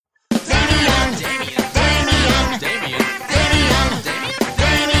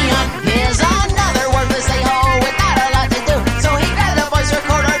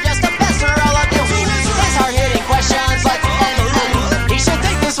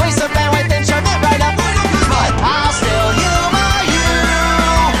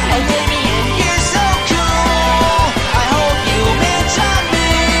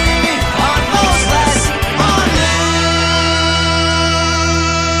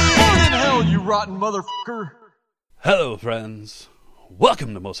rotten motherfucker. Hello, friends.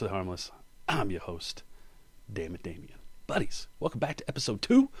 Welcome to Mostly Harmless. I'm your host, Damn it, Damien. Buddies, welcome back to episode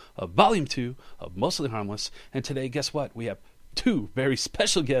 2 of volume 2 of Mostly Harmless. And today, guess what? We have 2 very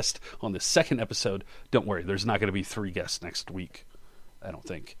special guests on the second episode. Don't worry, there's not going to be 3 guests next week, I don't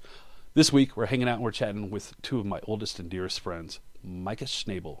think. This week, we're hanging out and we're chatting with 2 of my oldest and dearest friends, Micah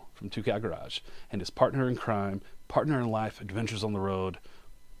Schnabel from 2K Garage, and his partner in crime, partner in life, adventures on the road,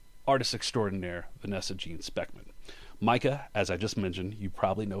 artist extraordinaire, Vanessa Speckman. Micah, as I just mentioned, you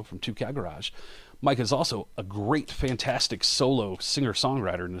probably know from 2K Garage. Micah is also a great, fantastic solo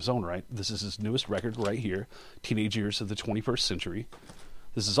singer-songwriter in his own right. This is his newest record right here, Teenage Years of the 21st Century.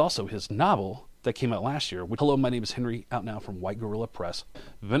 This is also his novel that came out last year. Hello, my name is Henry, out now from White Gorilla Press.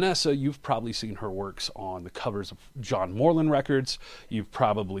 Vanessa, you've probably seen her works on the covers of John Moreland records. You've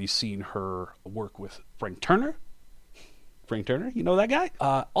probably seen her work with Frank Turner. Frank Turner, you know that guy?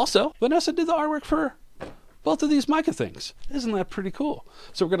 Also, Vanessa did the artwork for both of these Micah things. Isn't that pretty cool?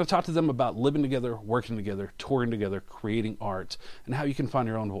 So we're going to talk to them about living together, working together, touring together, creating art, and how you can find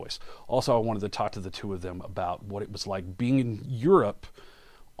your own voice. Also, I wanted to talk to the 2 of them about what it was like being in Europe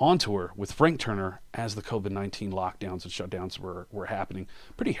on tour with Frank Turner as the COVID-19 lockdowns and shutdowns were happening.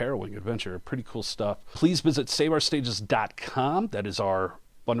 Pretty harrowing adventure, pretty cool stuff. Please visit SaveOurStages.com. That is our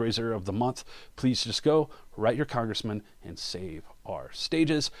fundraiser of the month. Please just go, write your congressman, and save our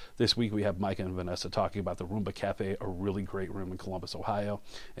stages. This week we have Micah and Vanessa talking about the Roomba Cafe, a really great room in Columbus, Ohio.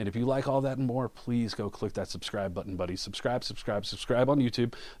 And if you like all that and more, please go click that subscribe button, buddy. Subscribe on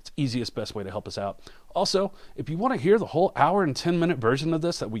YouTube. It's the easiest, best way to help us out. Also, if you want to hear the whole hour and 10-minute version of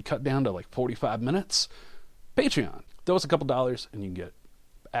this that we cut down to like 45 minutes, Patreon. Throw us a couple dollars and you can get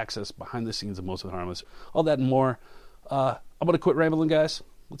access behind the scenes of Mostly Harmless. All that and more. I'm going to quit rambling, guys.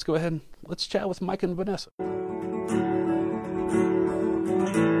 Let's go ahead and let's chat with Mike and Vanessa.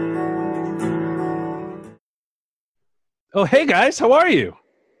 Oh, hey, guys. How are you?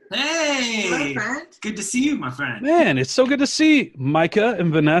 Hey. Hello, friend. Good to see you, my friend. Man, it's so good to see Micah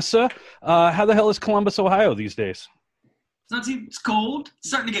and Vanessa. How the hell is Columbus, Ohio these days? It's cold. It's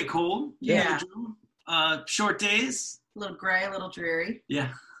starting to get cold. Yeah. Short days. A little gray, a little dreary. Yeah.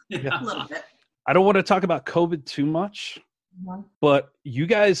 A little bit. I don't want to talk about COVID too much, but you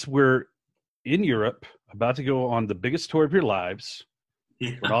guys were in Europe about to go on the biggest tour of your lives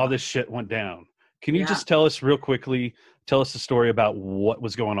when all this shit went down. Can you just tell us real quickly, tell us the story about what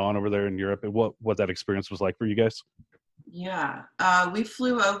was going on over there in Europe and what that experience was like for you guys? Yeah. We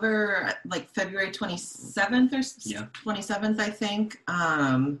flew over like February 27th or 27th, I think.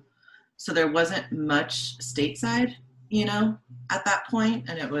 So there wasn't much stateside, at that point.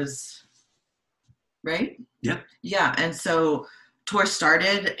 And it was, right? Yeah. Yeah. And so tour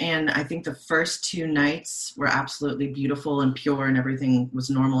started, and I think the first 2 nights were absolutely beautiful and pure, and everything was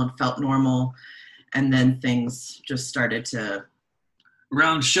normal and felt normal. And then things just started to...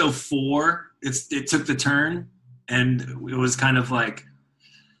 Around show 4, it took the turn, and it was kind of like,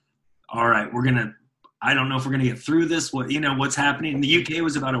 all right, I don't know if we're going to get through this. What's happening? The UK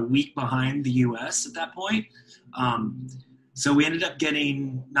was about a week behind the US at that point. So we ended up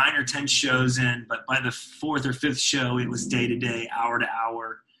getting 9 or 10 shows in, but by the 4th or 5th show, it was day to day, hour to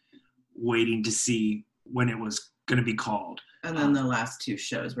hour, waiting to see when it was going to be called. And then the last 2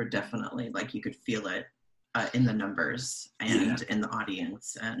 shows were definitely like you could feel it in the numbers and in the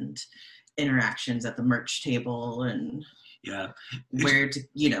audience and interactions at the merch table and where to,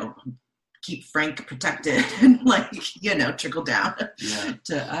 keep Frank protected and trickle down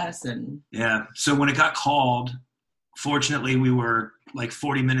to us. And so when it got called, fortunately we were like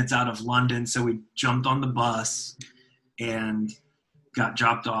 40 minutes out of London, so we jumped on the bus and got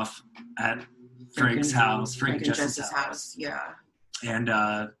dropped off at Frank's house, Frank and Jess's house. Yeah. And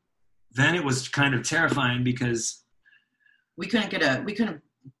then it was kind of terrifying because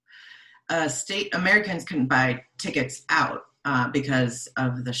Americans couldn't buy tickets out because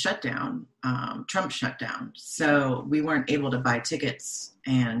of the shutdown, Trump shutdown. So we weren't able to buy tickets,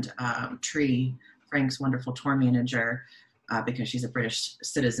 and Tree, Frank's wonderful tour manager, because she's a British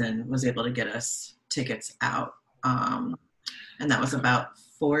citizen, was able to get us tickets out. And that was about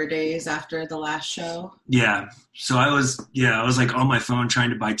 4 days after the last show. Yeah. So I was like on my phone trying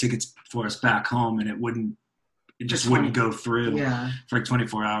to buy tickets for us back home, and it just wouldn't go through for like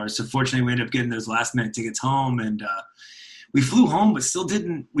 24 hours. So fortunately we ended up getting those last minute tickets home, and we flew home, but still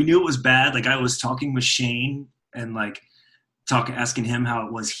we knew it was bad. Like I was talking with Shane and asking him how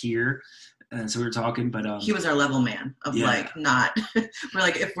it was here. And so we were talking, but he was our level man of we're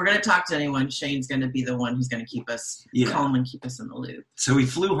like, if we're going to talk to anyone, Shane's going to be the one who's going to keep us calm and keep us in the loop. So we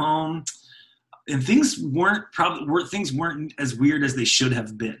flew home. and things weren't as weird as they should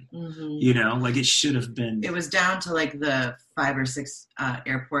have been. Like it should have been. It was down to like the 5 or 6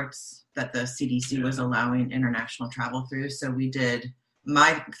 airports that the CDC was allowing international travel through. So we did.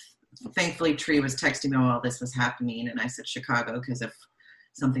 Thankfully, Tree was texting me while this was happening, and I said Chicago, because if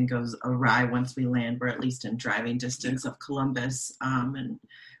something goes awry once we land, we're at least in driving distance of Columbus. And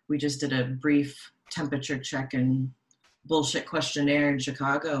we just did a brief temperature check and bullshit questionnaire in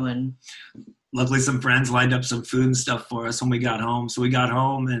Chicago, and luckily some friends lined up some food and stuff for us when we got home. So we got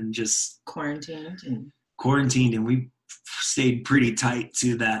home and just quarantined, and we stayed pretty tight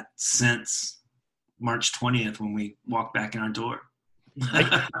to that since March 20th when we walked back in our door.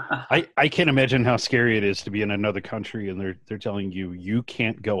 I can't imagine how scary it is to be in another country and they're telling you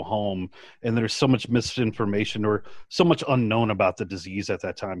can't go home, and there's so much misinformation or so much unknown about the disease at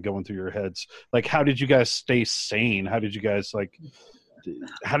that time going through your heads. Like, how did you guys stay sane? How did you guys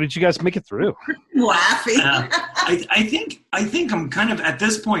make it through? Laughing. I think I'm kind of at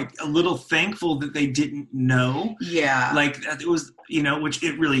this point a little thankful that they didn't know. Yeah. Like it was, which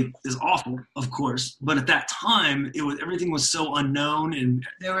it really is awful, of course. But at that time, everything was so unknown, and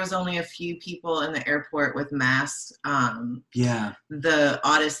there was only a few people in the airport with masks. Yeah. The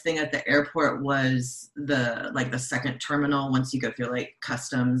oddest thing at the airport was the second terminal. Once you go through like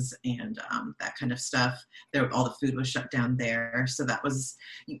customs and that kind of stuff, all the food was shut down there. So that was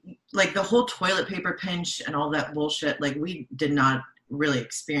like the whole toilet paper pinch and all that bullshit. Like we did not really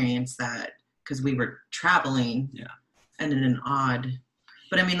experience that because we were traveling. Yeah. And in an odd,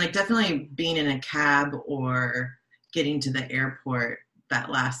 but I mean, like definitely being in a cab or getting to the airport that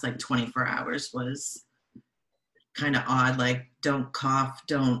last like 24 hours was kind of odd. Like, don't cough,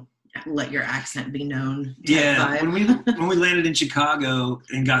 don't let your accent be known. Yeah, when we landed in Chicago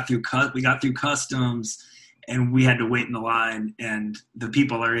and we got through customs, and we had to wait in the line, and the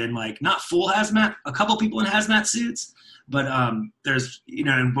people are in like not full hazmat, a couple people in hazmat suits, but there's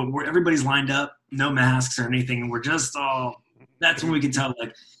everybody's lined up, no masks or anything, and we're just all. That's when we could tell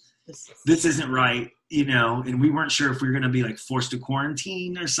like this isn't right, and we weren't sure if we were going to be like forced to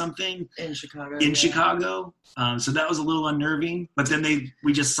quarantine or something in Chicago. Chicago, so that was a little unnerving. But then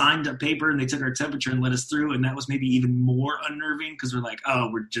we just signed a paper and they took our temperature and let us through, and that was maybe even more unnerving because we're like, oh,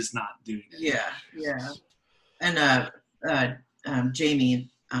 we're just not doing it. Yeah. And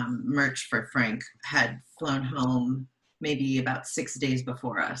Jamie, merch for Frank, had flown home maybe about 6 days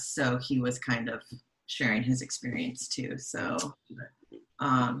before us, so he was kind of sharing his experience too. So,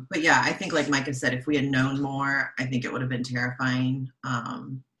 but yeah, I think like Micah said, if we had known more, I think it would have been terrifying.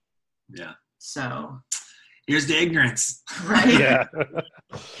 Yeah. So here's the ignorance, right? Yeah.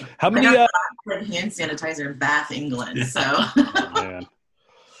 How many hand sanitizer in Bath, England? Yeah. So. Oh, man.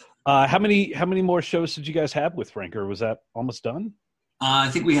 How many more shows did you guys have with Frank, or was that almost done? I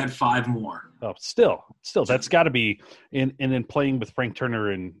think we had 5 more. Oh, still, that's got to be and then playing with Frank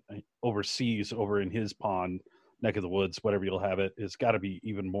Turner and overseas over in his pond neck of the woods, whatever you'll have it, it's got to be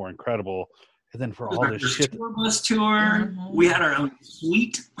even more incredible. And then for all this shit, tour bus tour, we had our own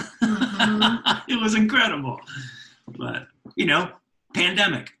suite. It was incredible, but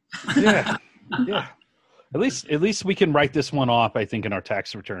pandemic. Yeah. At least we can write this one off, I think, in our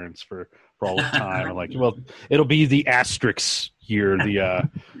tax returns for all the time. Like, well, it'll be the asterisk year.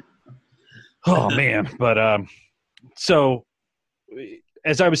 Oh man! But so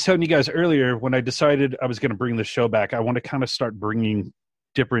as I was telling you guys earlier, when I decided I was going to bring the show back, I want to kind of start bringing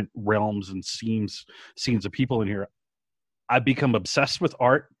different realms and scenes of people in here. I've become obsessed with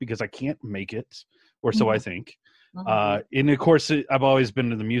art because I can't make it, or so I think. And of course, I've always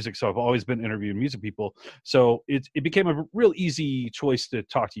been in the music, so I've always been interviewing music people. So it became a real easy choice to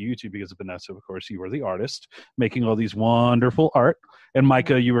talk to you two because of Vanessa. Of course, you were the artist making all these wonderful art, and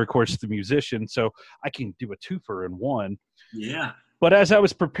Micah, you were of course the musician. So I can do a twofer in one. Yeah. But as I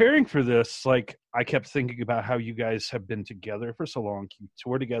was preparing for this, like I kept thinking about how you guys have been together for so long. You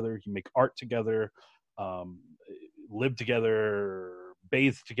tour together, you make art together, live together,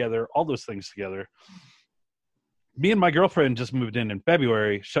 bathe together, all those things together. Me and my girlfriend just moved in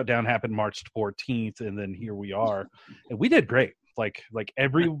February. Shutdown happened March 14th, and then here we are. And we did great. Like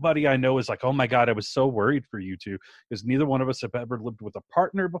everybody I know is like, oh my God, I was so worried for you two because neither one of us have ever lived with a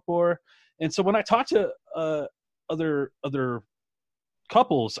partner before. And so when I talk to other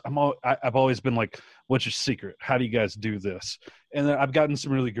couples, I've always been like, what's your secret? How do you guys do this? And then I've gotten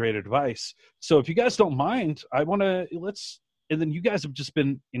some really great advice. So if you guys don't mind, I want to and then you guys have just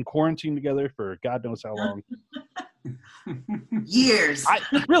been in quarantine together for God knows how long. Years.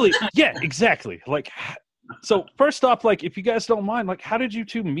 Yeah, exactly. Like, so first off, like, if you guys don't mind, like, how did you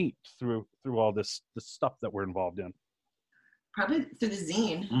two meet through all this stuff that we're involved in? Probably through the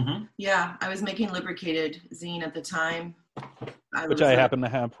zine. Mm-hmm. Yeah, I was making Lubricated zine at the time. Which I happen to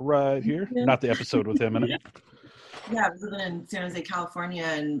have right here. Yeah. Not the episode with him in it. Yeah, I was living in San Jose, California,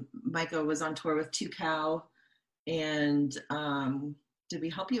 and Micah was on tour with 2Cow. And did we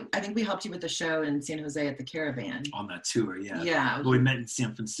help you? I think we helped you with the show in San Jose at the Caravan. On that tour, yeah. Yeah. We met in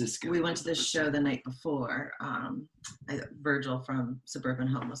San Francisco. We went to this show the night before. Virgil from Suburban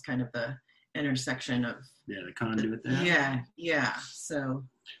Home was kind of the intersection of... Yeah, the conduit there. Yeah. So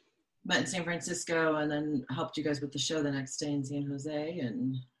met in San Francisco and then helped you guys with the show the next day in San Jose.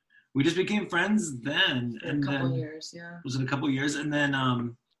 And we just became friends then. In a couple years, yeah. Was it a couple years? And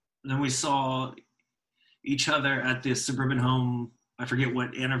then we saw each other at this Suburban Home. I forget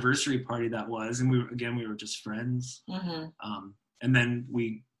what anniversary party that was, and we were just friends. Mm-hmm. And then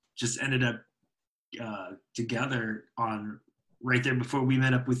we just ended up together on right there before we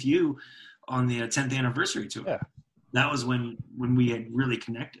met up with you on the 10th anniversary tour. Yeah, that was when we had really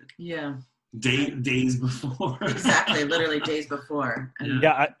connected. Yeah, days before. Exactly, literally days before. And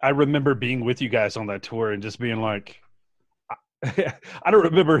I remember being with you guys on that tour and just being like, I don't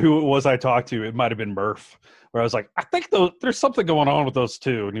remember who it was I talked to. It might have been Murph, where I was like, I think there's something going on with those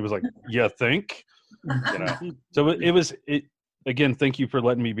two. And he was like, you think? So it again, thank you for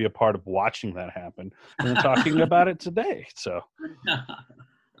letting me be a part of watching that happen and talking about it today. So,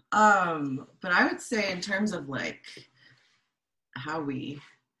 but I would say in terms of like how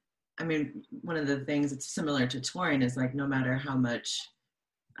one of the things that's similar to touring is like, no matter how much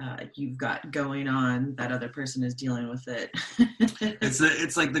you've got going on, that other person is dealing with it.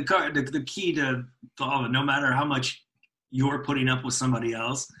 It's like the key to all of it. No matter how much you're putting up with somebody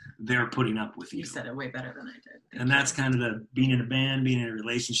else, they're putting up with you. You said it way better than I did. And that's kind of being in a band, being in a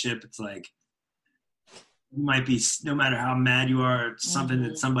relationship. It's like, you might be, no matter how mad you are at something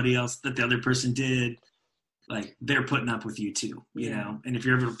that somebody else, that the other person did, like they're putting up with you too, you know? And if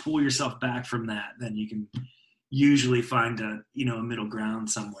you're able to pull yourself back from that, then you can usually find a middle ground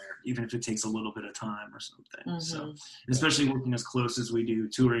somewhere, even if it takes a little bit of time or something. So, especially working as close as we do,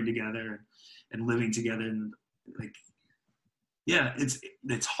 touring together and living together, and like, yeah,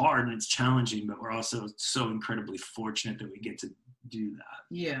 it's hard and it's challenging, but we're also so incredibly fortunate that we get to do that.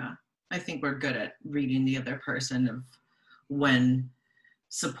 Yeah, I think we're good at reading the other person of when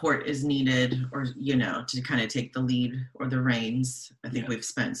support is needed, or to kind of take the lead or the reins. I think we've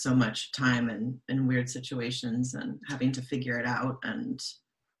spent so much time in weird situations and having to figure it out and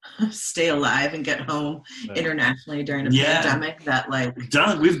stay alive and get home internationally during a pandemic that like we've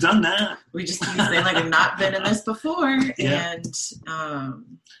done that. We just keep saying like, we've not been in this before. And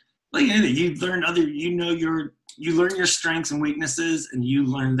like you learn you learn your strengths and weaknesses, and you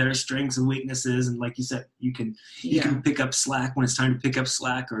learn their strengths and weaknesses, and like you said, you can pick up slack when it's time to pick up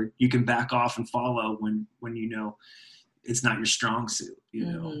slack, or you can back off and follow when it's not your strong suit,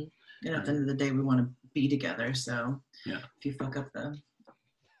 know. And at the end of the day, we want to be together, so if you fuck up the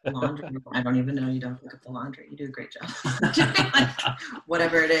laundry, I don't even know, you don't fuck up the laundry, you do a great job. Like,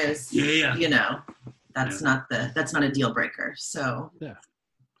 whatever it is, that's not a deal breaker. So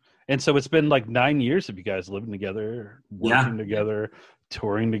and so it's been like 9 years of you guys living together, working together,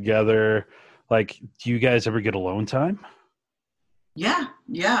 touring together. Like, do you guys ever get alone time? Yeah.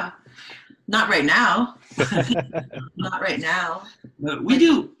 Not right now. Not right now. We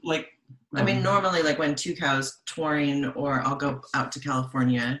do, like... normally, like when 2Cow's touring, or I'll go out to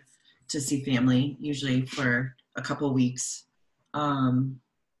California to see family, usually for a couple of weeks. And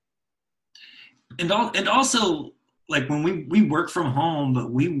also... like when we work from home, but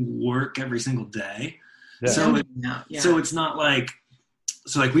we work every single day. So it's not like,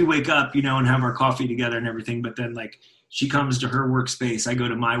 we wake up, and have our coffee together and everything, but then like she comes to her workspace, I go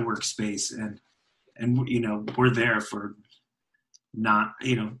to my workspace, and we're there for not,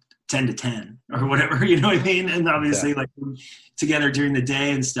 10 to 10 or whatever, you know what I mean? And obviously like together during the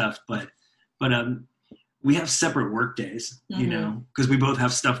day and stuff, but we have separate work days, because we both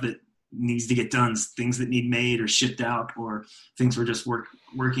have stuff that needs to get done, things that need made or shipped out, or things we're just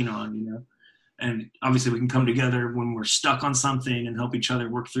working on, and obviously we can come together when we're stuck on something and help each other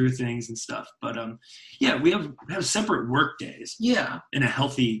work through things and stuff. But we have separate work days in a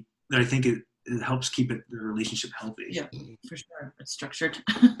healthy, that I think it helps keep the relationship healthy. Yeah, for sure. It's structured.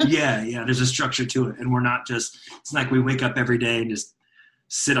 yeah there's a structure to it, and we're not just, it's not like we wake up every day and just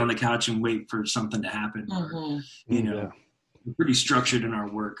sit on the couch and wait for something to happen. We're pretty structured in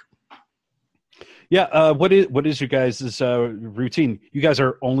our work. Yeah, what is your guys' routine? You guys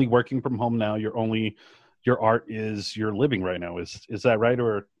are only working from home now. Your art is your living right now. Is that right,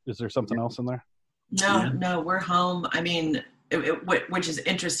 or is there something else in there? No, we're home. I mean, which is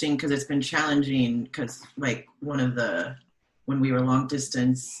interesting because it's been challenging, because like one of the when we were long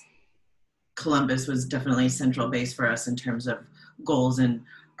distance, Columbus was definitely a central base for us in terms of goals and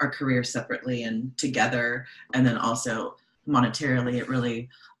our careers separately and together. And then also monetarily, it really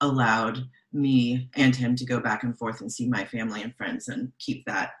allowed me and him to go back and forth and see my family and friends and keep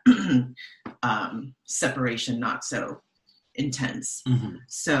that separation not so intense. Mm-hmm.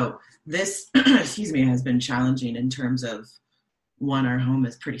 So this, excuse me, has been challenging in terms of, one, our home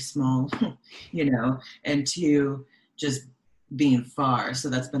is pretty small, you know, and two, just being far. So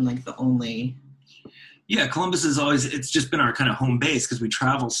that's been like the only. Yeah, Columbus is always, it's just been our kind of home base because we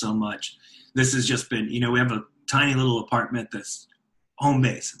travel so much. This has just been, you know, we have a tiny little apartment that's home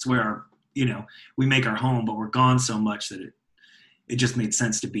base. It's where our, you know, we make our home, but we're gone so much that it just made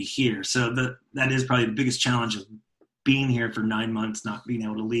sense to be here. So that is probably the biggest challenge of being here for 9 months, not being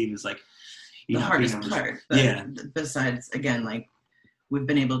able to leave is like, the hardest part. But yeah. Besides, again, like we've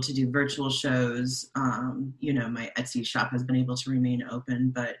been able to do virtual shows. You know, my Etsy shop has been able to remain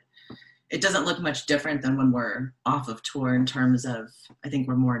open, but it doesn't look much different than when we're off of tour in terms of, I think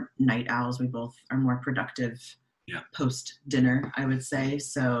we're more night owls. We both are more productive post dinner, I would say.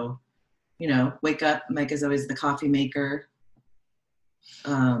 So, you know, wake up. Mike is always the coffee maker.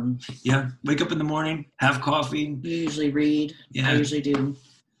 Wake up in the morning, have coffee. You usually read. Yeah. I usually do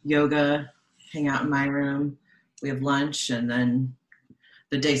yoga, hang out in my room. We have lunch, and then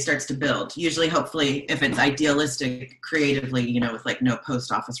the day starts to build. Usually, hopefully, if it's idealistic, creatively, you know, with like no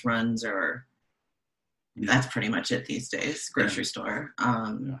post office runs or that's pretty much it these days. Grocery store.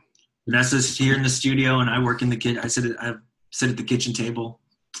 Vanessa's here in the studio, and I work in the kitchen. I sit at the kitchen table.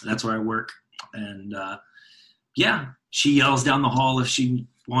 That's where I work, and she yells down the hall if she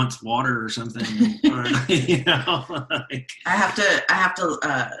wants water or something. Or, you know, like, I have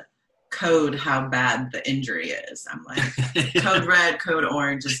to code how bad the injury is. I'm like code red, code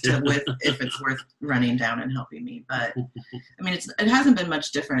orange, just with if it's worth running down and helping me. But I mean, it hasn't been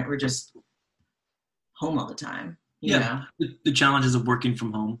much different. We're just home all the time. You know? The challenges of working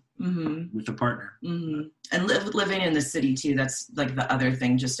from home mm-hmm. with a partner, and living in the city too. That's like the other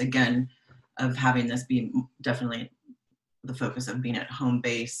thing. Just again, of having this be definitely the focus of being at home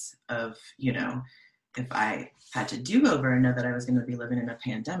base of, you know, if I had to do over and know that I was going to be living in a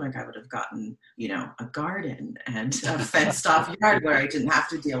pandemic, I would have gotten, you know, a garden and a fenced off yard where I didn't have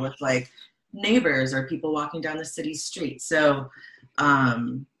to deal with like neighbors or people walking down the city street. So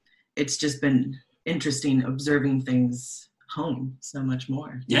it's just been interesting observing things home so much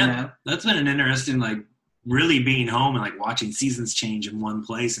more. Yeah. You know? That's been an interesting, like, really being home and like watching seasons change in one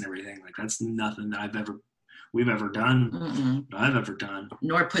place and everything. Like that's nothing that we've ever done. I've ever done.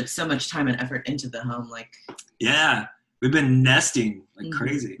 Nor put so much time and effort into the home. Like, yeah, we've been nesting like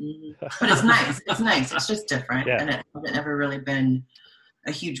crazy. But it's nice. It's nice. It's just different. Yeah. And it hasn't ever really been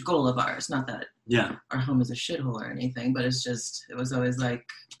a huge goal of ours. Not that our home is a shithole or anything, but it's just, it was always like.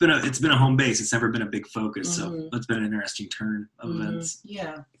 It's been a home base. It's never been a big focus. So that's been an interesting turn of events.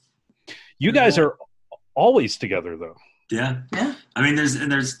 Yeah. You guys are always together though. Yeah. I mean,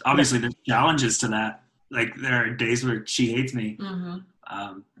 there's obviously there's challenges to that. Like there are days where she hates me, and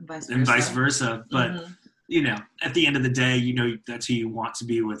vice versa. But you know, at the end of the day, you know that's who you want to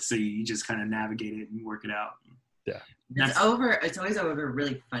be with, so you just kind of navigate it and work it out. Yeah, it's always over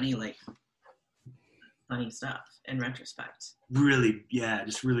really funny stuff in retrospect. Really,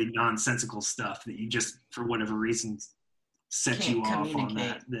 just really nonsensical stuff that you just for whatever reason set you off on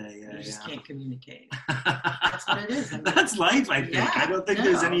that day. You just can't communicate. That's what it is. I mean, that's life, I think. I don't think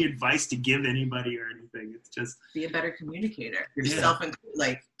there's any advice to give anybody or anything. It's just be a better communicator. Yourself and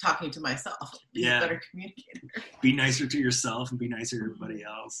like talking to myself. Be a better communicator. Be nicer to yourself and be nicer to everybody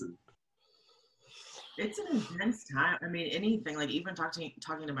else. And it's an intense time. I mean, anything, like even talking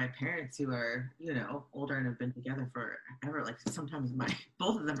to my parents who are, you know, older and have been together forever. Like sometimes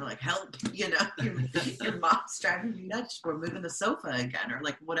both of them are like, help, you know, your mom's driving you nuts. We're moving the sofa again, or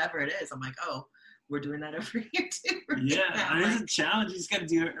like whatever it is. I'm like, oh, we're doing that over here too. Right now. I mean, it's a challenge. You just got to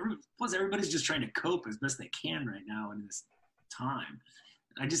do it. Plus, everybody's just trying to cope as best they can right now in this time.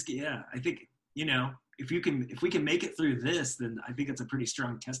 I think, you know, if we can make it through this, then I think it's a pretty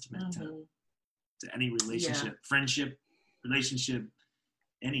strong testament to any relationship, friendship, relationship,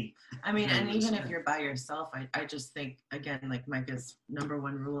 any. I mean, and even if you're by yourself, I just think, again, like Micah's number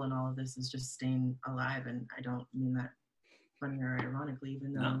one rule in all of this is just staying alive. And I don't mean that funny or ironically,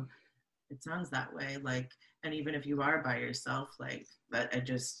 even though it sounds that way. Like, and even if you are by yourself, like that,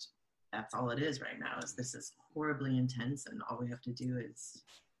 that's all it is right now. Is this is horribly intense, and all we have to do is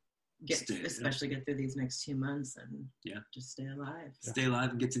get through these next 2 months and just stay alive. Stay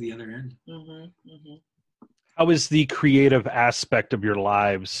alive and get to the other end. How is the creative aspect of your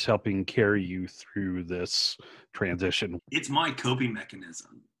lives helping carry you through this transition? It's my coping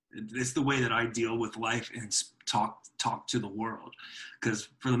mechanism. It's the way that I deal with life and talk to the world. Because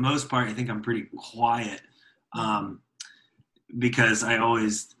for the most part, I think I'm pretty quiet, because I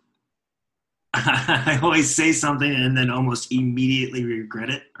always say something and then almost immediately regret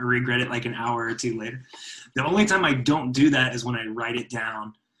it like an hour or two later. The only time I don't do that is when I write it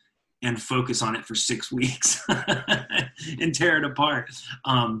down and focus on it for 6 weeks and tear it apart.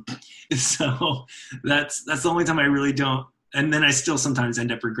 So that's the only time I really don't. And then I still sometimes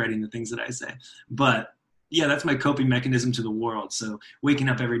end up regretting the things that I say. But yeah, that's my coping mechanism to the world. So waking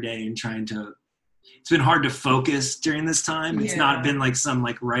up every day and it's been hard to focus during this time. It's not been like some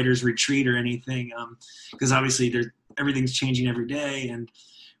like writer's retreat or anything. Because obviously everything's changing every day, and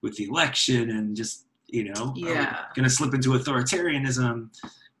with the election and just, going to slip into authoritarianism.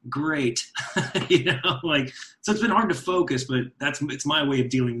 Great. So it's been hard to focus, but it's my way of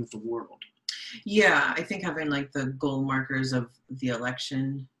dealing with the world. Yeah, I think having like the goal markers of the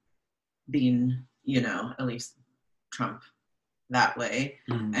election being, at least Trump that way,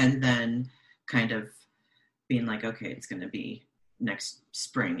 and then kind of being like, okay, it's going to be next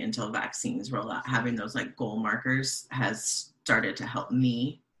spring until vaccines roll out. Having those like goal markers has started to help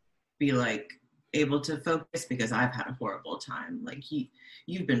me be like able to focus, because I've had a horrible time. Like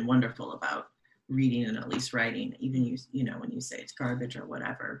you've been wonderful about reading and at least writing, even when you say it's garbage or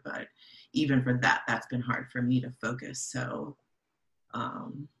whatever, but even for that's been hard for me to focus. So I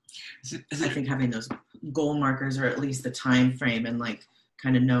think having those goal markers, or at least the time frame, and like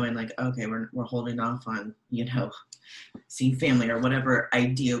kind of knowing like, okay, we're holding off on, seeing family or whatever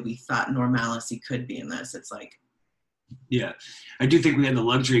idea we thought normalcy could be in this. It's like, yeah, I do think we had the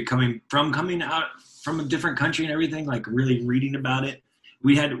luxury coming out from a different country and everything, like really reading about it.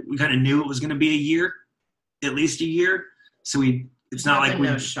 We kind of knew it was going to be at least a year. So it's not like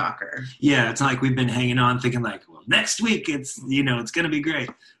no shocker. Yeah, it's not like we've been hanging on thinking like, well, next week it's it's going to be great.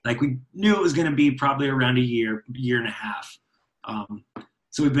 Like we knew it was going to be probably around a year and a half.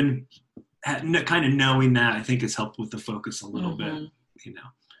 So we've been kind of knowing that, I think, has helped with the focus a little bit.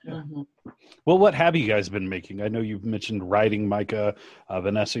 Mm-hmm. Well, what have you guys been making? I know you've mentioned writing, Micah,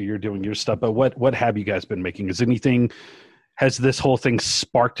 Vanessa, you're doing your stuff, but what have you guys been making? Has this whole thing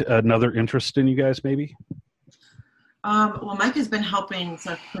sparked another interest in you guys, maybe? Well, Micah's been helping,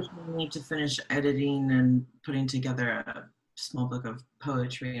 so pushing me to finish editing and putting together a small book of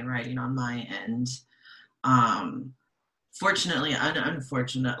poetry and writing on my end. Fortunately and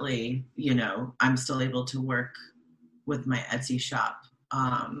unfortunately, I'm still able to work with my Etsy shop.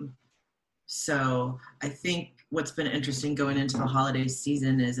 So I think what's been interesting going into the holiday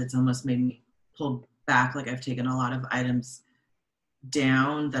season is it's almost made me pull back. Like I've taken a lot of items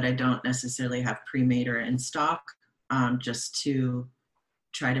down that I don't necessarily have pre-made or in stock, just to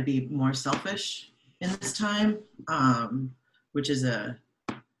try to be more selfish in this time, which is a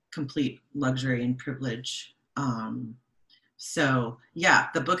complete luxury and privilege. So yeah,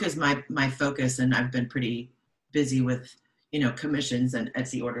 the book is my focus, and I've been pretty busy with commissions and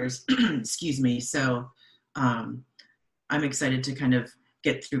Etsy orders. Excuse me. So I'm excited to kind of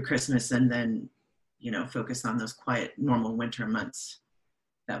get through Christmas and then focus on those quiet, normal winter months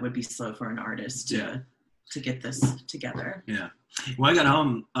that would be slow for an artist to get this together. Yeah. When I got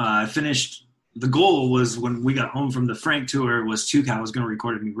home, I finished. The goal was, when we got home from the Frank tour, was Tuca. I was going to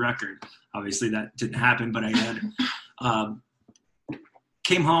record a new record. Obviously that didn't happen, but I had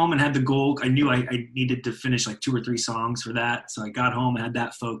came home and had the goal. I knew I needed to finish like 2 or 3 songs for that. So I got home, had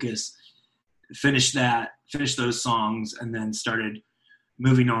that focus, finished those songs, and then started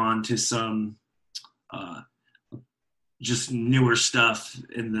moving on to some just newer stuff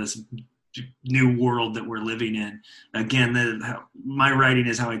in this new world that we're living in. Again, my writing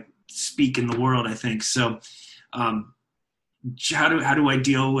is how I speak in the world, I think. So how do I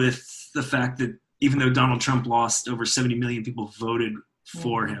deal with the fact that even though Donald Trump lost, over 70 million people voted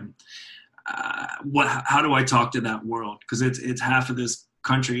for him? How do I talk to that world? Because it's half of this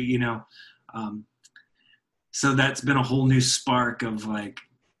country, so that's been a whole new spark of like,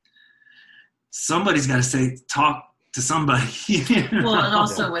 somebody's got to talk to somebody. Well, and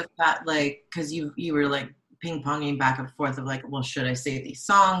also with that, like, because you were like ping-ponging back and forth of like, well, should I save these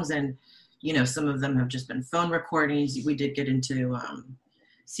songs? And some of them have just been phone recordings. We did get into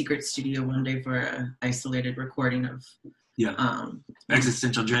Secret Studio one day for an isolated recording of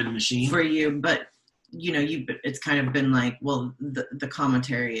Existential Dread Machine for you, but it's kind of been like, well, the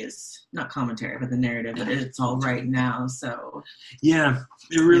commentary is not commentary, but the narrative, it's all right now. So yeah,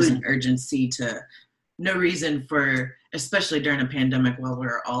 it really, there's an urgency to no reason for, especially during a pandemic while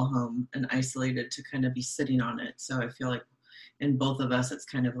we're all home and isolated, to kind of be sitting on it. So I feel like in both of us, it's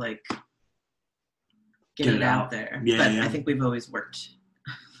kind of like get it out there. Yeah, but yeah. I think we've always worked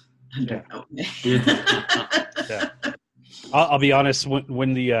under Yeah. I'll be honest.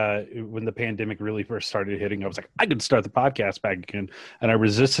 When the pandemic really first started hitting, I was like, I could start the podcast back again, and I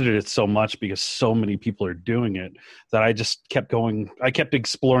resisted it so much because so many people are doing it that I just kept going. I kept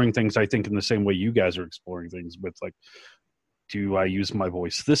exploring things. I think in the same way you guys are exploring things with, like, do I use my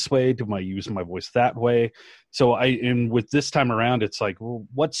voice this way? Do I use my voice that way? So and with this time around, it's like, well,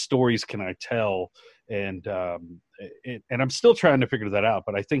 what stories can I tell? And I'm still trying to figure that out.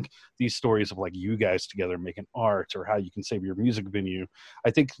 But I think these stories of, like, you guys together making art, or how you can save your music venue,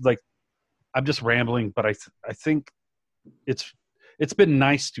 I think, like, I'm just rambling, but I think it's been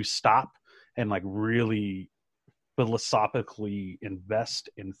nice to stop and, like, really philosophically invest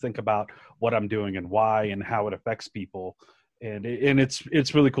and think about what I'm doing and why and how it affects people. And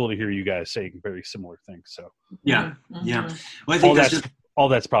it's really cool to hear you guys saying very similar things. So yeah. Well, I think all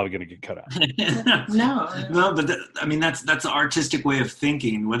that's probably going to get cut out. No, but I mean, that's the artistic way of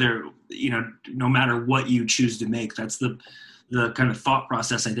thinking. Whether, no matter what you choose to make, that's the kind of thought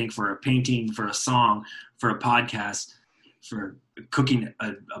process, I think, for a painting, for a song, for a podcast, for cooking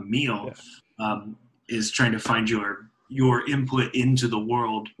a meal, is trying to find your input into the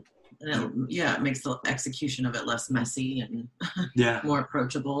world. And it makes the execution of it less messy and more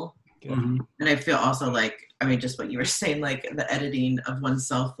approachable. Mm-hmm. And I feel also like, I mean, just what you were saying, like the editing of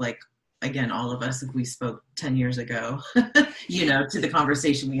oneself, like, again, all of us, if we spoke 10 years ago, to the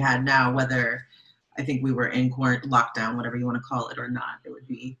conversation we had now, whether I think we were in lockdown, whatever you want to call it, or not, it would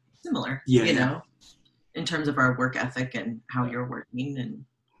be similar, in terms of our work ethic and how you're working. And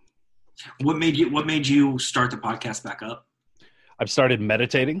what made you start the podcast back up? I've started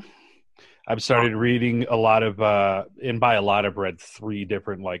meditating. I've started reading a lot of, and by a lot, I've read 3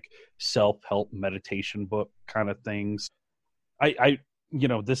 different, like, self-help meditation book kind of things. I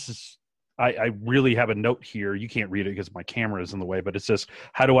really have a note here. You can't read it because my camera is in the way, but it says,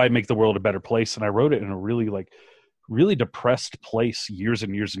 how do I make the world a better place? And I wrote it in a really depressed place years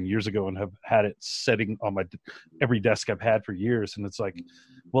and years and years ago, and have had it sitting on every desk I've had for years. And it's like,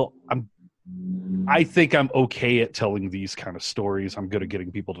 well, I think I'm okay at telling these kind of stories. I'm good at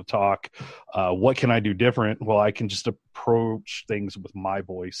getting people to talk. What can I do different? Well, I can just approach things with my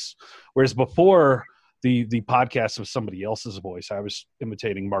voice. Whereas before, the podcast was somebody else's voice. I was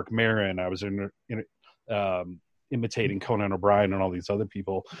imitating Mark Maron. I was imitating Conan O'Brien and all these other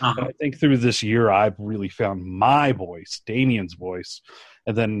people. Uh-huh. And I think through this year, I've really found my voice, Damien's voice.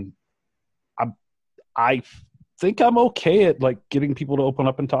 And then I think I'm okay at, like, getting people to open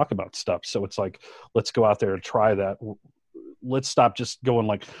up and talk about stuff. So it's like, let's go out there and try that. Let's stop just going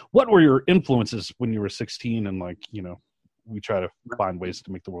like, what were your influences when you were 16? And, like, we try to find ways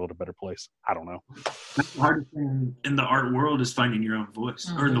to make the world a better place. I don't know. That's the hardest thing in the art world, is finding your own voice,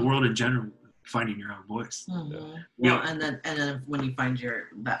 or in the world in general, finding your own voice. Mm-hmm. Well, and then when you find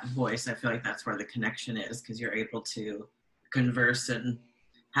that voice, I feel like that's where the connection is, because you're able to converse and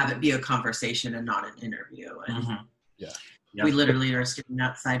have it be a conversation and not an interview. And we literally are standing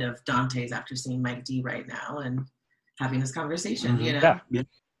outside of Dante's after seeing Mike D right now and having this conversation, Yeah.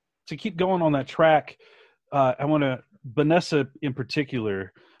 To keep going on that track, I want to, Vanessa in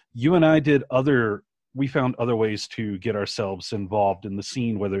particular, you and I we found other ways to get ourselves involved in the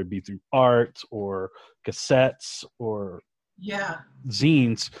scene, whether it be through art or cassettes or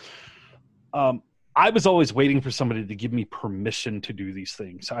zines. I was always waiting for somebody to give me permission to do these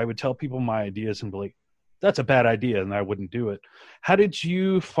things. I would tell people my ideas and be like, that's a bad idea, and I wouldn't do it. How did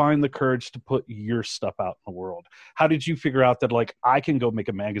you find the courage to put your stuff out in the world? How did you figure out that, like, I can go make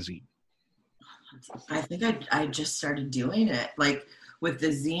a magazine? I think I just started doing it. Like, with the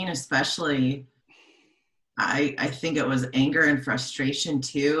zine especially, I think it was anger and frustration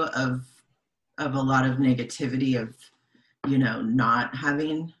too of a lot of negativity of, not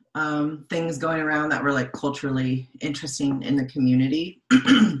having things going around that were, like, culturally interesting in the community.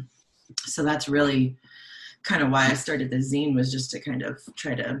 So that's really kind of why I started the zine, was just to kind of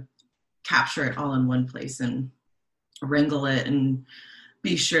try to capture it all in one place and wrangle it and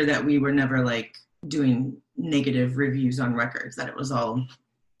be sure that we were never, like, doing negative reviews on records, that it was all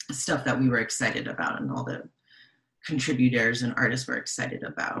stuff that we were excited about and all the contributors and artists were excited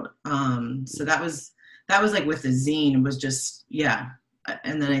about. So that was like with the zine, was just,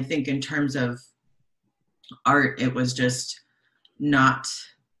 and then I think in terms of art, it was just not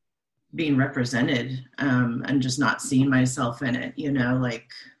being represented, and just not seeing myself in it, like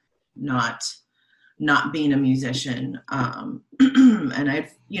not not being a musician. And with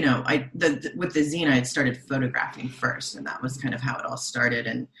the zine, I had started photographing first, and that was kind of how it all started.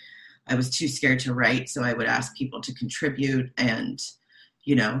 And I was too scared to write, so I would ask people to contribute, and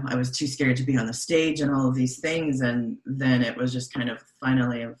I was too scared to be on the stage and all of these things. And then it was just kind of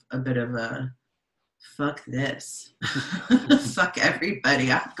finally a bit of a fuck this, fuck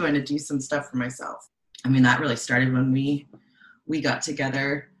everybody. I'm going to do some stuff for myself. I mean, that really started when we got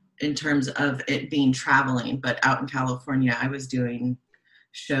together in terms of it being traveling, but out in California, I was doing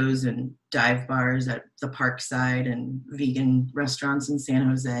shows and dive bars at the Parkside and vegan restaurants in San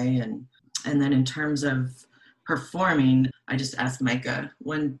Jose. And then in terms of performing, I just asked Micah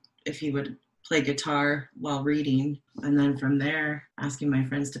if he would play guitar while reading. And then from there, asking my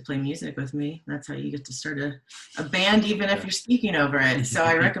friends to play music with me. That's how you get to start a band, even if you're speaking over it. So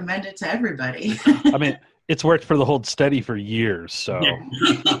I recommend it to everybody. I mean, it's worked for the Hold Steady for years. So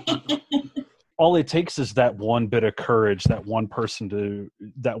all it takes is that one bit of courage, that one person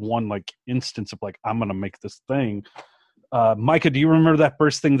that one like instance of like, I'm going to make this thing. Micah, do you remember that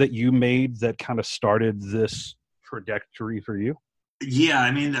first thing that you made that kind of started this trajectory for you? Yeah,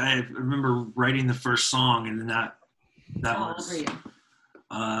 I mean, I remember writing the first song, and then that was,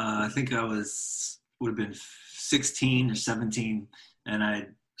 I think I would have been 16 or 17, and I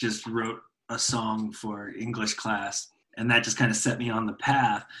just wrote a song for English class, and that just kind of set me on the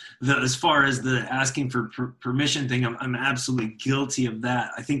path. As far as the asking for permission thing, I'm absolutely guilty of that.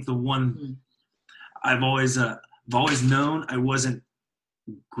 I think the one I've always known I wasn't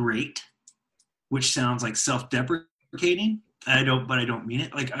great, which sounds like self-deprecating. I don't mean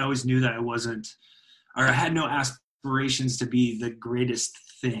it. Like, I always knew that I wasn't, or I had no aspirations to be the greatest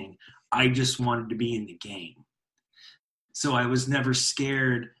thing. I just wanted to be in the game. So I was never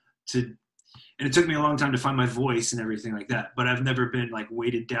scared and it took me a long time to find my voice and everything like that. But I've never been like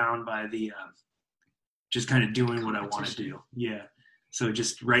weighted down by the, just kind of doing what I want to do. Yeah. So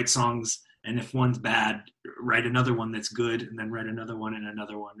just write songs. And if one's bad, write another one that's good, and then write another one and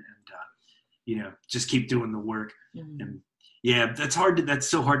another one. And, just keep doing the work. Mm-hmm. And yeah, that's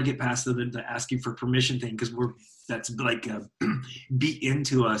so hard to get past the asking for permission thing, because that's like beat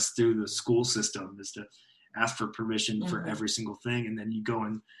into us through the school system, is to ask for permission for every single thing. And then you go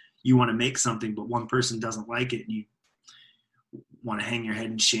and you want to make something, but one person doesn't like it, and you want to hang your head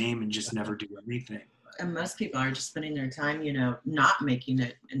in shame and just never do anything. And most people are just spending their time, not making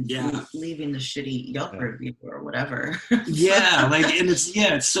it and leaving the shitty Yelp review or whatever. Yeah, and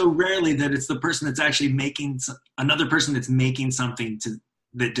it's so rarely that it's the person that's actually making another person that's making something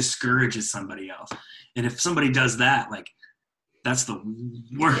that discourages somebody else. And if somebody does that, like, that's the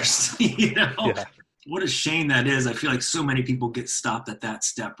worst. Yeah. What a shame that is. I feel like so many people get stopped at that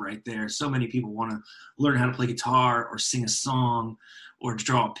step right there. So many people want to learn how to play guitar or sing a song or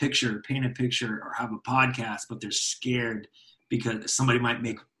draw a picture, paint a picture, or have a podcast, but they're scared because somebody might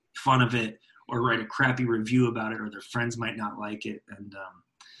make fun of it or write a crappy review about it, or their friends might not like it. And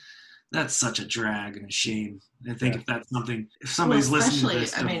that's such a drag and a shame. I think if that's something, if somebody's listening to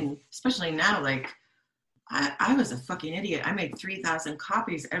this. Especially now, like, I was a fucking idiot. I made 3,000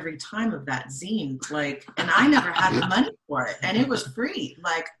 copies every time of that zine, like, and I never had the money for it, and it was free.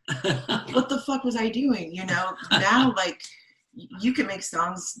 Like, what the fuck was I doing? Now, like, you can make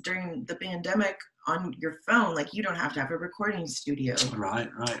songs during the pandemic on your phone. Like, you don't have to have a recording studio. Right.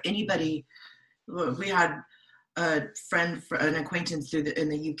 We had a friend, an acquaintance in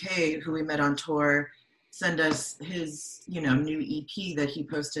the UK who we met on tour, send us his, new EP that he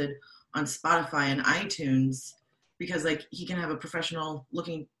posted on Spotify and iTunes, because, like, he can have a professional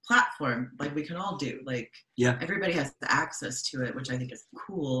looking platform like we can all do. Like, everybody has access to it, which I think is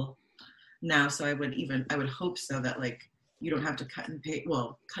cool now. So I would hope so that, like, you don't have to cut and paste.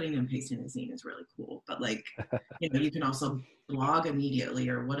 Well, cutting and pasting a zine is really cool, but, like, you can also blog immediately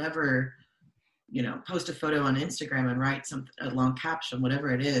or whatever, post a photo on Instagram and write a long caption,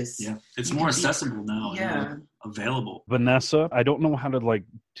 whatever it is. Yeah. It's more accessible now. Yeah. Available. Vanessa, I don't know how to, like,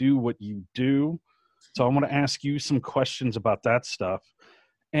 do what you do. So I want to ask you some questions about that stuff.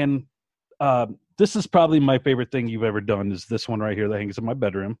 And this is probably my favorite thing you've ever done, is this one right here that hangs in my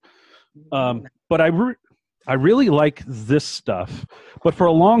bedroom. But I really like this stuff. But for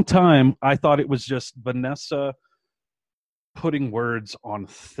a long time, I thought it was just Vanessa putting words on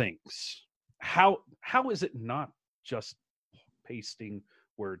things. How is it not just pasting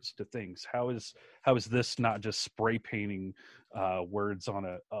words to things? How is this not just spray painting words on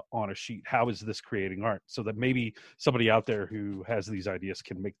a sheet? How is this creating art? So that maybe somebody out there who has these ideas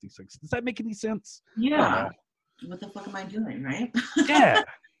can make these things. Does that make any sense? Yeah. What the fuck am I doing, right? Yeah.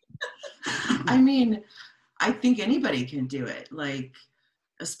 I mean, I think anybody can do it. Like,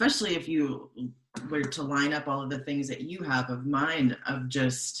 especially if you were to line up all of the things that you have of mine, of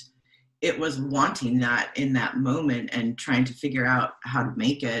just, it was wanting that in that moment and trying to figure out how to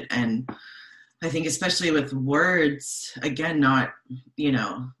make it. And I think especially with words, again, not,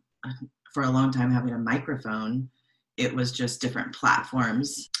 for a long time having a microphone, it was just different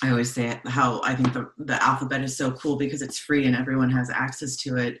platforms. I always say how I think the alphabet is so cool because it's free and everyone has access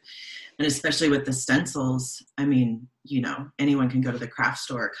to it. And especially with the stencils, I mean, anyone can go to the craft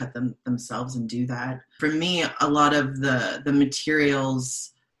store, cut them themselves and do that. For me, a lot of the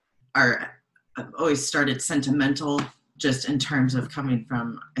materials I've always started sentimental, just in terms of coming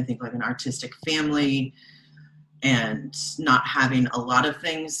from, I think, like an artistic family and not having a lot of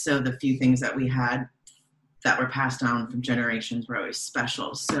things. So the few things that we had that were passed down from generations were always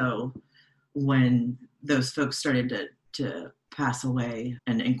special. So when those folks started to pass away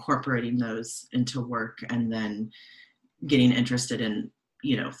and incorporating those into work and then getting interested in,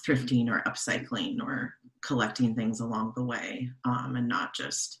 thrifting or upcycling or collecting things along the way, and not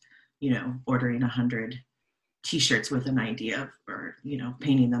just, ordering 100 T-shirts with an idea or,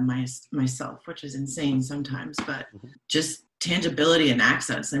 painting them myself, which is insane sometimes, but just tangibility and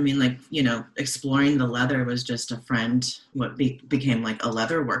access. I mean, like, exploring the leather was just a friend, what became like a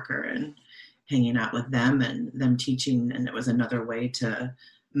leather worker, and hanging out with them and them teaching. And it was another way to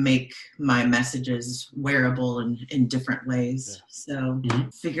make my messages wearable in different ways. Yeah. So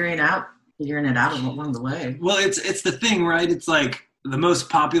figuring it out along the way. Well, it's the thing, right? It's like the most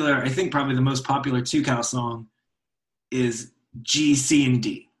popular, I think probably the most popular 2-cow song is G, C, and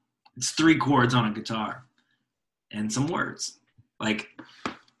D. It's 3 chords on a guitar and some words.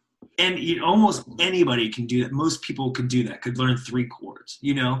 And almost anybody can do that. Most people could do that, could learn 3 chords,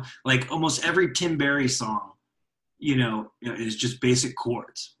 like almost every Tim Berry song, is just basic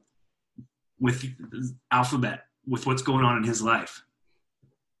chords with alphabet, with what's going on in his life.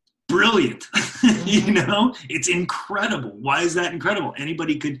 Brilliant. It's incredible. Why is that incredible?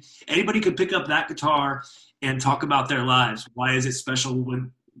 Anybody could pick up that guitar and talk about their lives. Why is it special?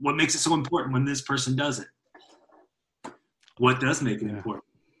 What makes it so important when this person does it? What does make it important?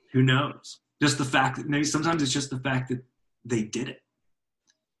 Who knows? Just the fact that maybe sometimes it's just the fact that they did it.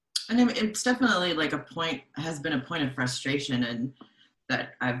 And I mean, it's definitely like has been a point of frustration, and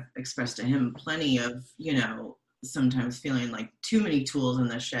that I've expressed to him plenty of, sometimes feeling like too many tools in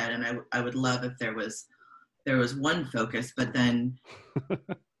the shed. And I would love if there was one focus, but then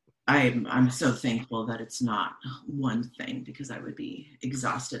I'm so thankful that it's not one thing, because I would be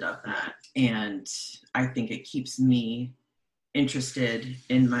exhausted of that. And I think it keeps me interested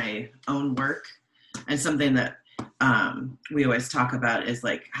in my own work. And something that we always talk about is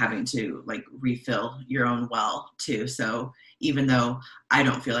like having to like refill your own well too. So even though I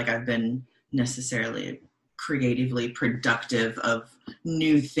don't feel like I've been necessarily creatively productive of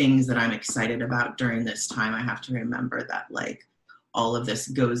new things that I'm excited about during this time, I have to remember that like all of this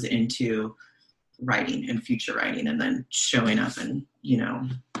goes into writing and future writing, and then showing up and,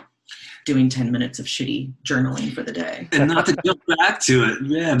 doing 10 minutes of shitty journaling for the day. And not to jump back to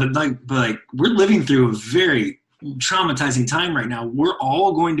it, but we're living through a very traumatizing time right now. We're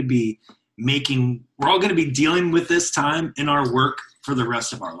all going to be dealing with this time in our work for the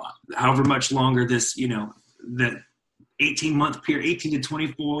rest of our life. However much longer this, that 18-month period, 18 to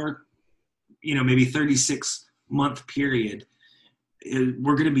 24, maybe 36-month period,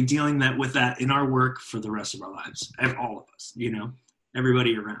 we're going to be dealing with that in our work for the rest of our lives. All of us,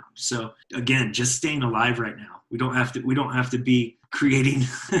 everybody around. So again, just staying alive right now. We don't have to be creating,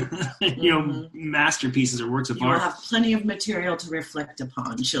 masterpieces or works of art. You'll have plenty of material to reflect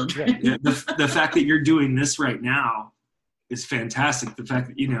upon, children. Yeah, the fact that you're doing this right now is fantastic. The fact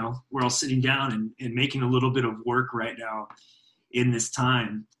that, we're all sitting down and making a little bit of work right now in this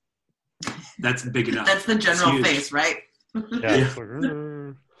time, that's big enough. That's the general face, right?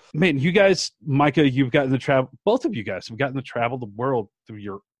 Yeah. Man, you guys, Micah, you've gotten to travel. Both of you guys have gotten to travel the world through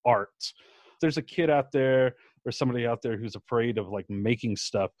your art. There's a kid out there or somebody out there who's afraid of like making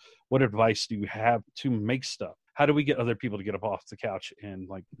stuff. What advice do you have to make stuff? How do we get other people to get up off the couch and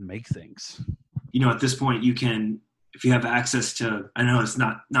like make things? At this point you can, if you have access to, I know it's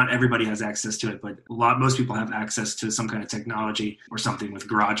not everybody has access to it, but most people have access to some kind of technology or something with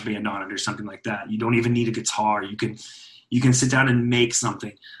GarageBand on it or something like that. You don't even need a guitar. You can sit down and make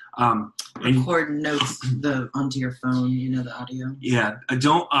something. Record notes onto your phone, the audio. Yeah.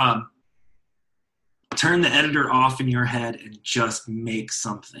 Don't turn the editor off in your head and just make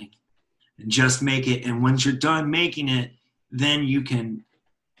something. And just make it. And once you're done making it, then you can,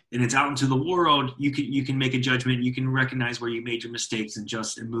 and it's out into the world, you can make a judgment. You can recognize where you made your mistakes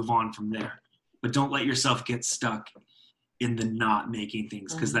and move on from there. But don't let yourself get stuck in the not making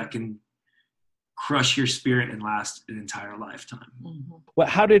things, because that can crush your spirit and last an entire lifetime. Mm-hmm. Well,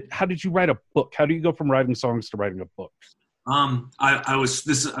 how did you write a book? How do you go from writing songs to writing a book? I was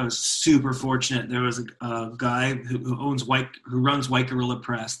super fortunate. There was a guy who runs White Gorilla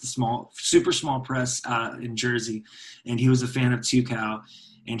Press, the super small press in Jersey, and he was a fan of Two Cow,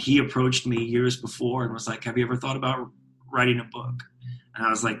 and he approached me years before and was like, "Have you ever thought about writing a book?" And I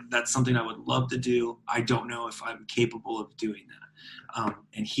was like, "That's something I would love to do. I don't know if I'm capable of doing that."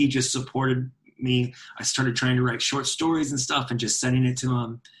 And he just supported me. I started trying to write short stories and stuff and just sending it to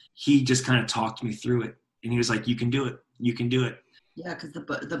him. He just kind of talked me through it, and he was like, "You can do it. You can do it." Yeah, because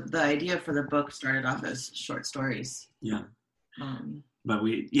the idea for the book started off as short stories. Yeah. But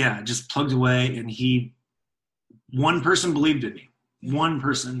just plugged away, and one person believed in me. One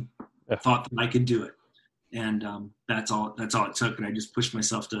person thought that I could do it. And that's all it took. And I just pushed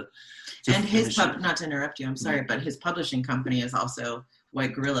myself to and his not to interrupt you, I'm sorry, but his publishing company is also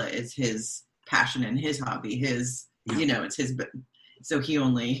White Gorilla is his passion and his hobby. It's his, so he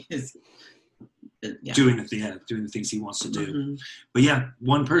only is doing the things he wants to do. Mm-hmm. But yeah,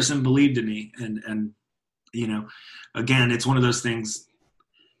 one person believed in me, and again, it's one of those things.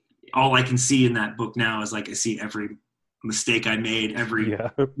 All I can see in that book now is like I see every mistake I made, I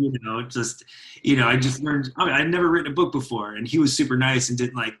just learned. I'd never written a book before, and he was super nice and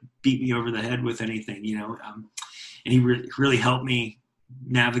didn't like beat me over the head with anything, and he really helped me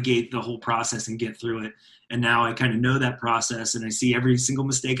navigate the whole process and get through it. And now I kind of know that process, and I see every single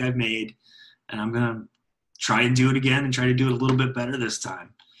mistake I've made, and I'm gonna try and do it again and try to do it a little bit better this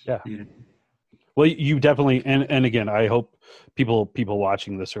time. Yeah. Well, you definitely, and again, I hope people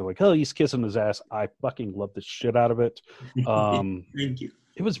watching this are like, "Oh, he's kissing his ass." I fucking love the shit out of it. Thank you.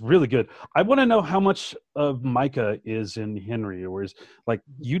 It was really good. I want to know how much of Micah is in Henry, or is like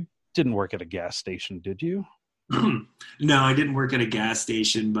you didn't work at a gas station, did you? No, I didn't work at a gas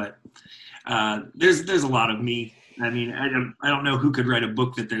station, but there's a lot of me. I mean, I don't know who could write a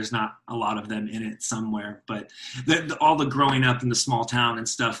book that there's not a lot of them in it somewhere. But all the growing up in the small town and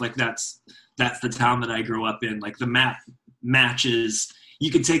stuff, like that's the town that I grew up in. Like the map matches.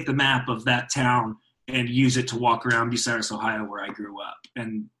 You could take the map of that town and use it to walk around Bucyrus, Ohio, where I grew up,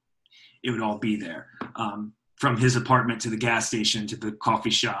 and it would all be there. From his apartment to the gas station to the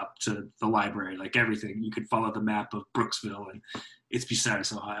coffee shop to the library, like everything. You could follow the map of Brooksville, and it's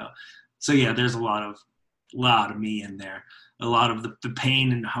Bucyrus, Ohio. So yeah, there's a lot of me in there. A lot of the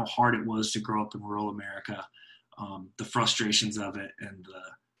pain and how hard it was to grow up in rural America, the frustrations of it, and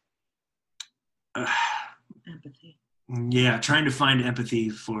empathy. Yeah, trying to find empathy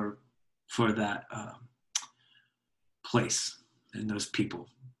for that place and those people,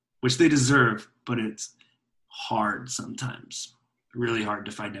 which they deserve, but it's hard sometimes. Really hard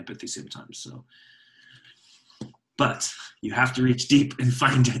to find empathy sometimes. So, but you have to reach deep and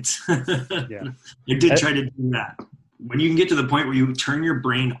find it. Yeah, I did try to do that. When you can get to the point where you turn your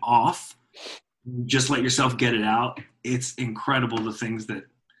brain off, just let yourself get it out. It's incredible the things that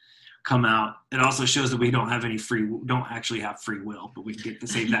come out. It also shows that we don't actually have free will, but we can get to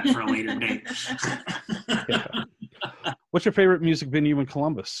save that for a later date. Yeah. What's your favorite music venue in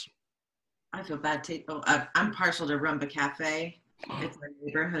Columbus? I feel bad. I'm partial to Rumba Cafe. It's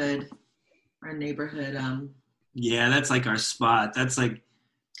our neighborhood. Yeah, that's like our spot. That's like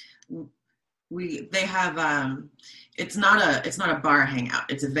they have. It's not a bar hangout.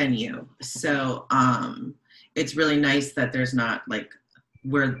 It's a venue. So it's really nice that there's not like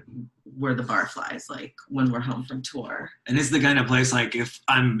where the bar flies, like when we're home from tour. And it's the kind of place, like if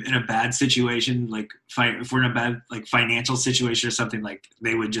I'm in a bad situation, like if we're in a bad like financial situation or something, like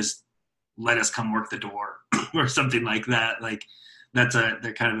they would just let us come work the door or something like that. Like that's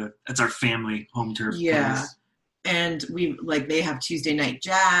our family home turf. Yeah. Place. And they have Tuesday night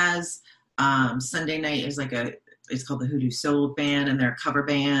jazz. Sunday night is it's called the Hoodoo Soul Band, and they're a cover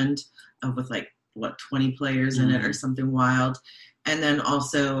band with 20 players in it or something wild. And then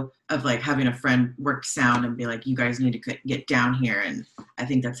also of having a friend work sound and be like, you guys need to get down here. And I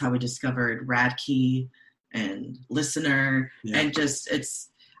think that's how we discovered Radkey and Listener. Yeah. And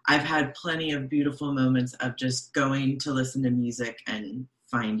I've had plenty of beautiful moments of just going to listen to music and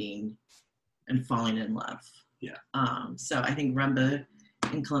finding and falling in love. Yeah. So I think Rumba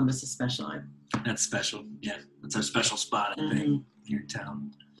in Columbus is special. That's special. Yeah. That's our special spot, I think, here in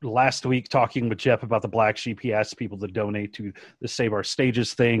town. Last week, talking with Jeff about the Black Sheep, he asked people to donate to the Save Our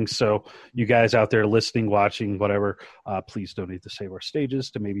Stages thing. So you guys out there listening, watching, whatever, please donate to Save Our Stages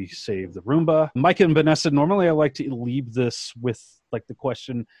to maybe save the Roomba. Micah and Vanessa, normally I like to leave this with the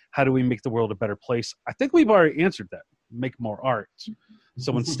question, how do we make the world a better place? I think we've already answered that. Make more art.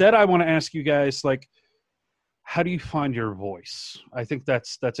 So instead, I want to ask you guys, how do you find your voice? I think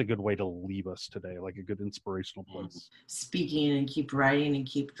that's a good way to leave us today, like a good inspirational place. Speaking and keep writing and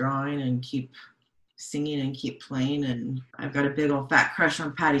keep drawing and keep singing and keep playing. And I've got a big old fat crush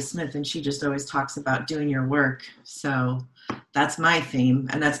on Patti Smith, and she just always talks about doing your work. So that's my theme,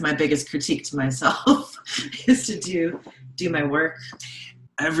 and that's my biggest critique to myself is to do my work.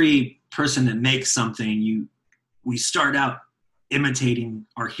 Every person that makes something, we start out imitating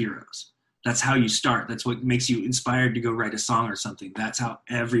our heroes. That's how you start. That's what makes you inspired to go write a song or something. That's how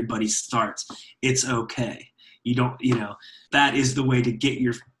everybody starts. It's okay. That is the way to get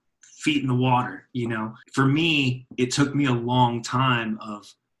your feet in the water. For me, it took me a long time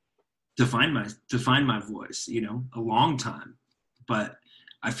to find my voice, a long time, but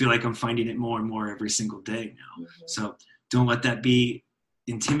I feel like I'm finding it more and more every single day now. Mm-hmm. So don't let that be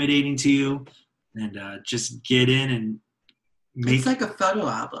intimidating to you, and just get in and it's like a photo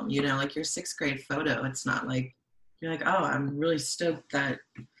album, like your 6th grade photo. It's not like you're like, oh, I'm really stoked that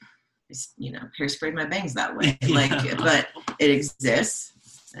hairsprayed my bangs that way. Yeah. But it exists,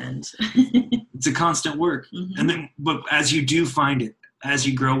 and it's a constant work. Mm-hmm. But as you do find it, as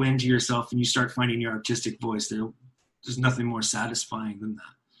you grow into yourself and you start finding your artistic voice, there's nothing more satisfying than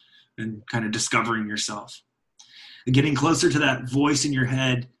that, and kind of discovering yourself and getting closer to that voice in your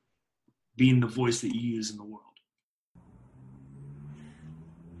head being the voice that you use in the world.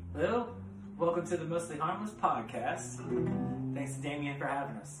 Hello, welcome to the Mostly Harmless podcast. Thanks to Damien for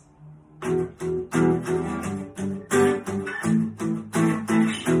having us.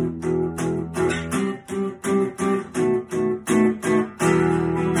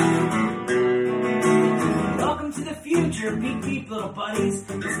 Welcome to the future, peep peep little buddies.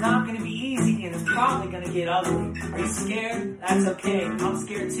 It's not going to be easy and it's probably going to get ugly. Are you scared? That's okay. I'm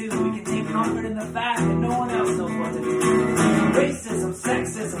scared too. We can take comfort in the fact that no one else knows what to do. Racism,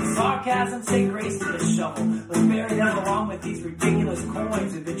 sexism, sarcasm, say grace to the shovel. Let's bury them along with these ridiculous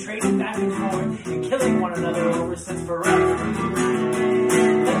coins we've been trading back and forth and killing one another over since forever.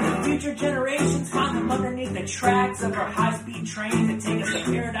 Let the future generations find them underneath the tracks of our high-speed train to take us to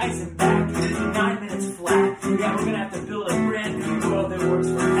paradise and back in 9 minutes flat. Yeah, we're gonna have to build a brand new world that works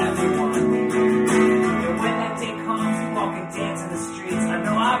for everyone. And when that day comes, we walk and dance in the streets. I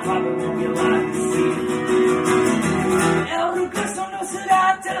know I probably won't be alive to see it. El regreso no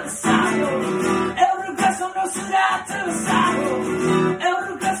será televisado. El regreso no será televisado. El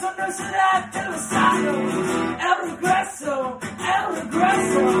regreso no será televisado. El regreso.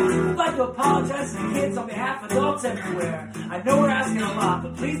 I'd like to apologize to the kids on behalf of adults everywhere. I know we're asking a lot,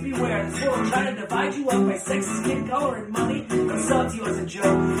 but please beware. This world trying to divide you up by sex, skin color, and money. It's sell to you as a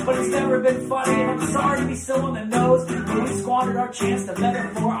joke, but it's never been funny. And I'm sorry to be so on the nose, but we squandered our chance to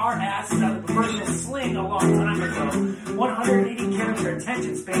metaphor our asses out of the proverbial sling a long time ago. 180 character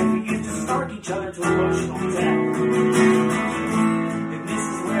attention span we used to stark each other to emotional death. And this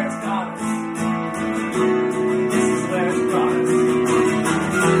is where it's got us. This is where it's got us.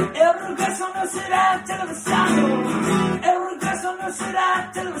 El regreso no será televisado. El regreso no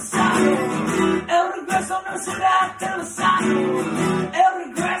será televisado. El regreso no será televisado. El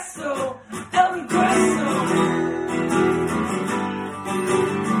regreso. El regreso.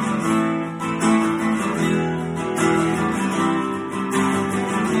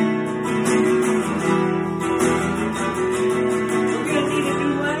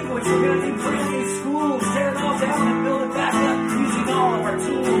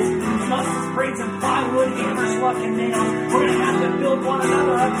 And plywood, hammers, fucking nails. We're gonna have to build one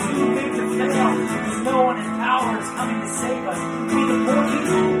another up too big to fail. Because no one in power is coming to save us. We the poor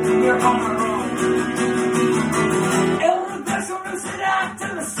people, we're on our own. El regreso no será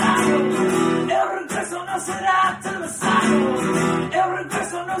televisado. El regreso no será televisado. El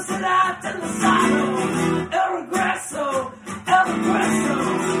regreso no será televisado. El regreso. El regreso.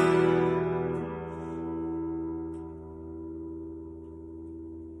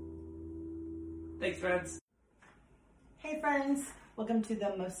 Thanks, friends. Hey, friends. Welcome to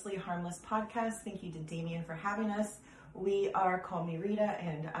the Mostly Harmless podcast. Thank you to Damien for having us. We are Call Me Rita,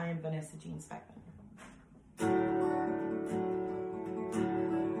 and I am Vanessa Jean Speckman.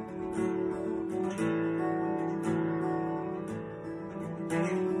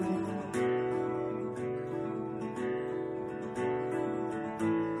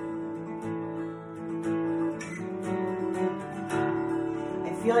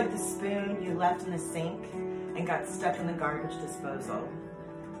 I feel like the spoon you left in the sink and got stuck in the garbage disposal,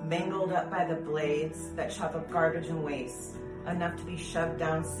 mangled up by the blades that chop up garbage and waste, enough to be shoved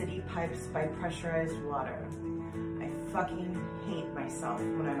down city pipes by pressurized water. I fucking hate myself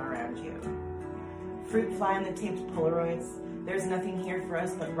when I'm around you. Fruit fly on the taped Polaroids. There's nothing here for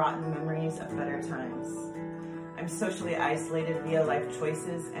us but rotten memories of better times. I'm socially isolated via life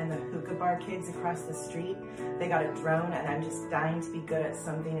choices, and the hookah bar kids across the street, they got a drone, and I'm just dying to be good at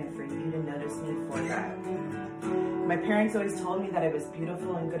something and for you to notice me for that. My parents always told me that I was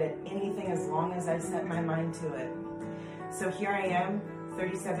beautiful and good at anything as long as I set my mind to it. So here I am,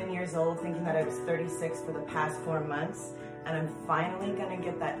 37 years old, thinking that I was 36 for the past 4 months, and I'm finally gonna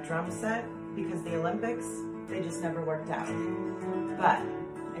get that drum set because the Olympics, they just never worked out. But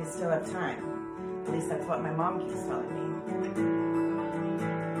I still have time. At least that's what my mom keeps telling me.